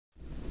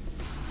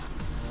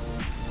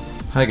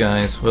Hi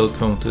guys,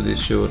 welcome to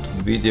this short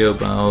video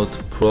about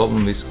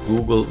problem with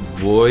Google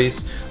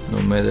Voice. No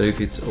matter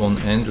if it's on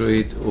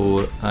Android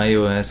or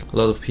iOS, a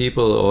lot of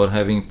people are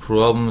having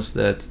problems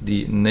that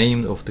the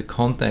name of the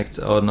contacts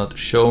are not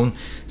shown.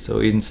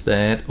 So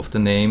instead of the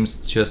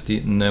names, just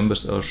the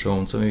numbers are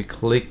shown. So when we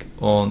click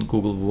on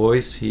Google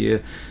Voice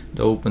here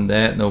to open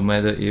that, no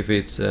matter if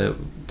it's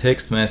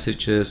text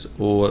messages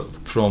or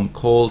from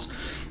calls,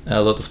 a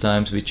lot of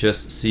times we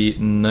just see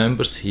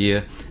numbers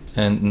here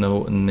and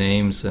no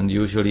names. And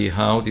usually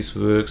how this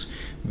works,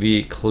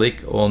 we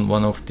click on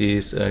one of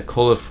these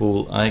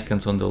colorful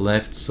icons on the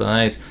left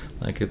side,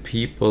 like a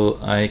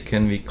people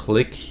icon. We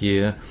click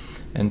here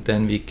and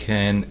then we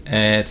can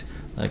add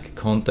like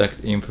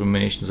contact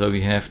information. So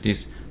we have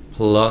this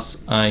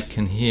plus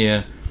icon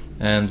here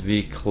and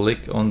we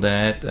click on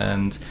that,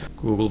 and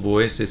Google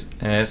Voice is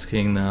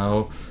asking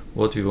now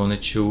what we want to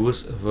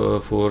choose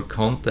for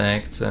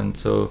contacts. And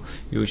so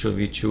usually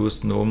we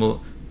choose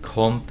normal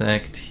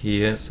contact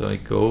here. So I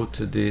go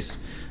to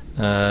this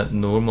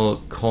normal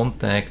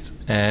contacts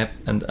app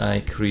and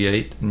I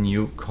create a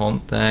new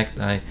contact.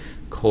 I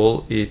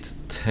call it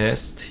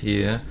test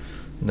here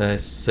and I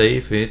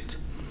save it,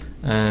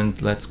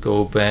 and let's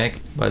go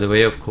back. By the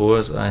way, of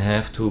course I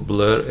have to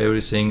blur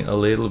everything a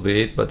little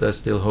bit, but I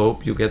still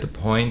hope you get the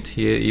point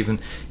here,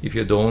 even if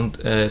you don't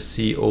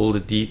see all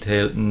the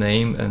detailed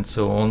name and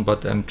so on,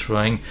 but I'm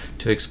trying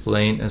to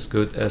explain as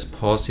good as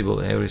possible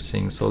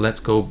everything. So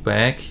let's go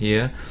back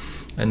here,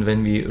 and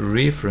when we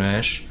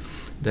refresh,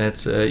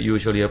 that's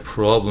usually a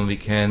problem. We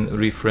can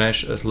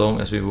refresh as long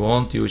as we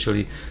want.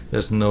 Usually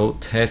there's no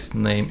test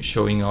name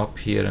showing up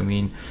here. I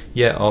mean,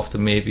 yeah, after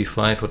maybe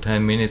 5 or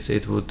 10 minutes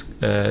it would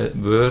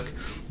work,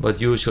 but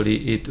usually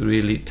it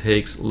really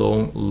takes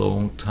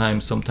long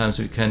time. Sometimes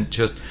we can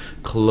just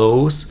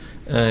close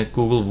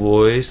Google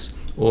Voice,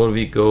 or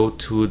we go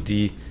to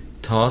the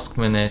task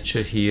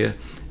manager here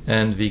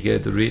and we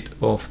get rid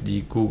of the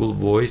Google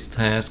Voice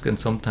task, and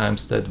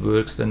sometimes that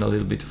works then a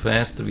little bit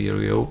faster. We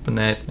reopen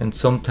it, and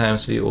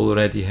sometimes we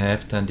already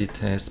have done the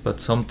test, but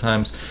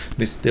sometimes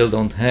we still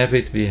don't have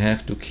it. We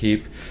have to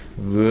keep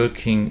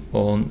working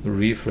on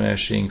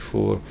refreshing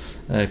for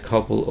a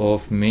couple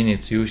of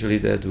minutes. Usually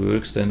that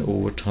works then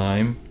over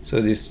time. So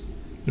this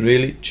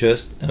really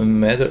just a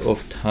matter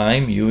of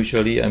time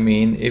usually. I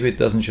mean, if it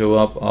doesn't show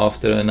up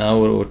after an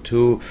hour or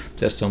two,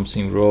 there's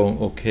something wrong.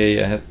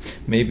 Okay,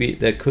 maybe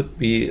there could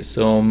be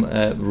some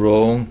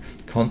wrong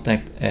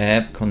contact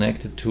app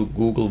connected to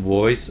Google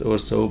Voice or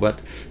so,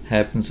 but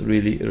happens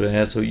really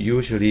rare. So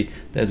usually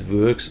that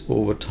works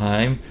over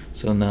time.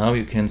 So now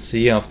you can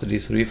see after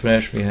this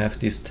refresh we have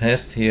this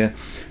test here,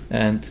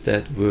 and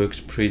that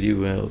works pretty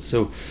well.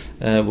 So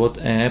what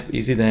app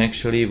is it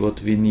actually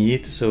what we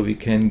need? So we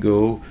can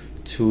go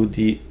to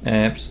the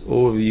apps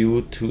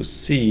overview to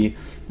see,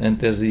 and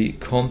there's the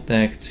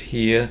contacts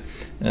here.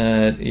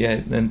 Yeah,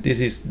 and this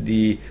is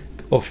the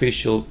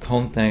official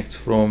contacts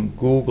from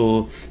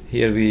Google.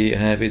 Here we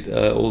have it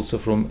also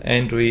from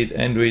Android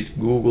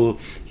Google.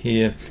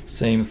 Here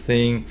same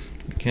thing.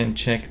 We can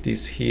check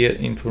this here,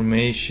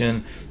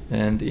 information,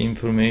 and the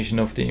information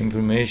of the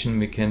information.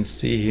 We can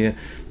see here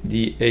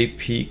the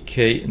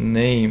APK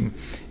name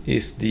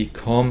is the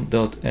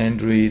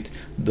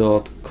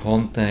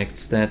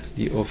com.android.contacts. That's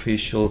the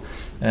official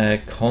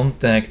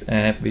contact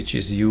app which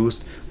is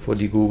used for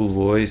the Google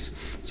Voice.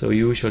 So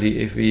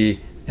usually if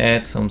we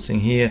add something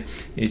here,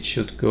 it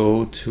should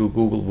go to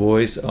Google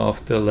Voice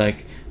after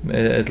like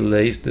at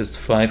least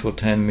 5 or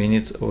 10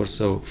 minutes or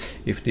so.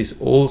 If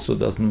this also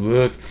doesn't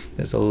work,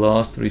 there's a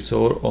last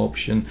resort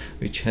option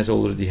which has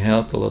already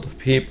helped a lot of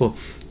people.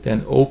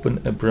 Then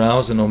open a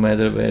browser, no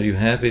matter where you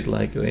have it,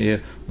 like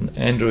here on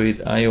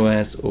Android,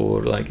 iOS,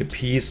 or like a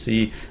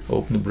PC.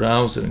 Open the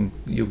browser and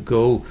you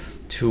go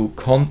to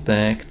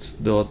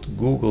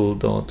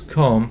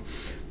contacts.google.com,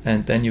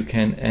 and then you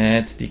can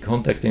add the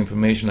contact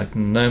information like the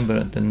number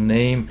and the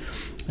name,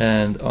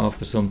 and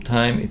after some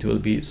time it will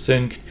be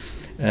synced,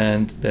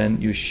 and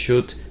then you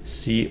should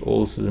see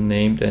also the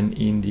name then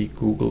in the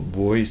Google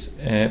Voice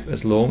app,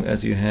 as long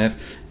as you have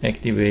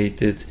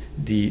activated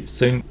the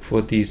sync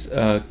for this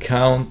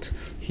account.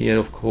 Here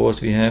of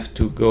course we have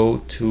to go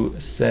to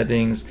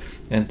settings,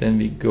 and then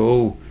we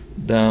go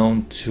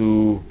down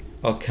to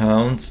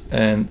accounts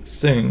and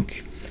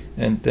sync,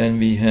 and then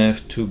we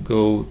have to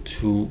go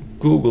to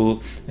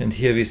Google, and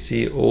here we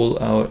see all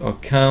our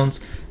accounts.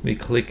 We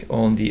click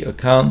on the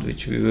account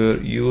which we were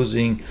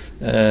using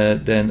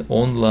then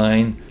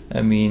online,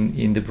 I mean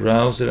in the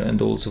browser,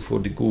 and also for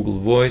the Google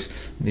Voice.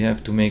 We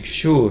have to make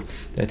sure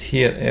that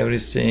here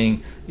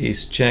everything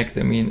is checked.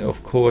 I mean,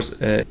 of course,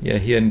 yeah,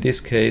 here in this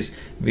case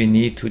we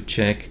need to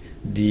check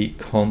the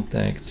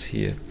contacts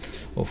here.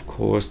 Of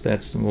course,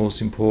 that's the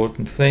most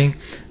important thing,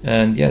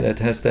 and yeah, that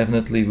has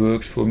definitely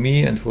worked for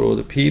me and for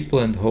other people,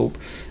 and hope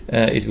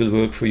it will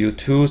work for you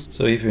too.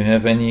 So if you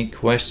have any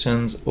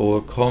questions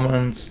or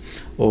comments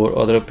or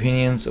other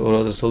opinions or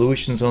other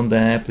solutions on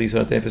that, please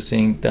write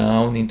everything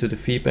down into the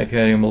feedback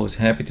area. I'm always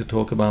happy to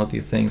talk about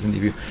these things, and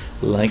if you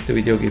like the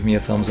video, give me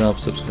a thumbs up,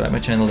 subscribe my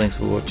channel. Thanks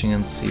for watching,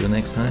 and see you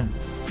next time.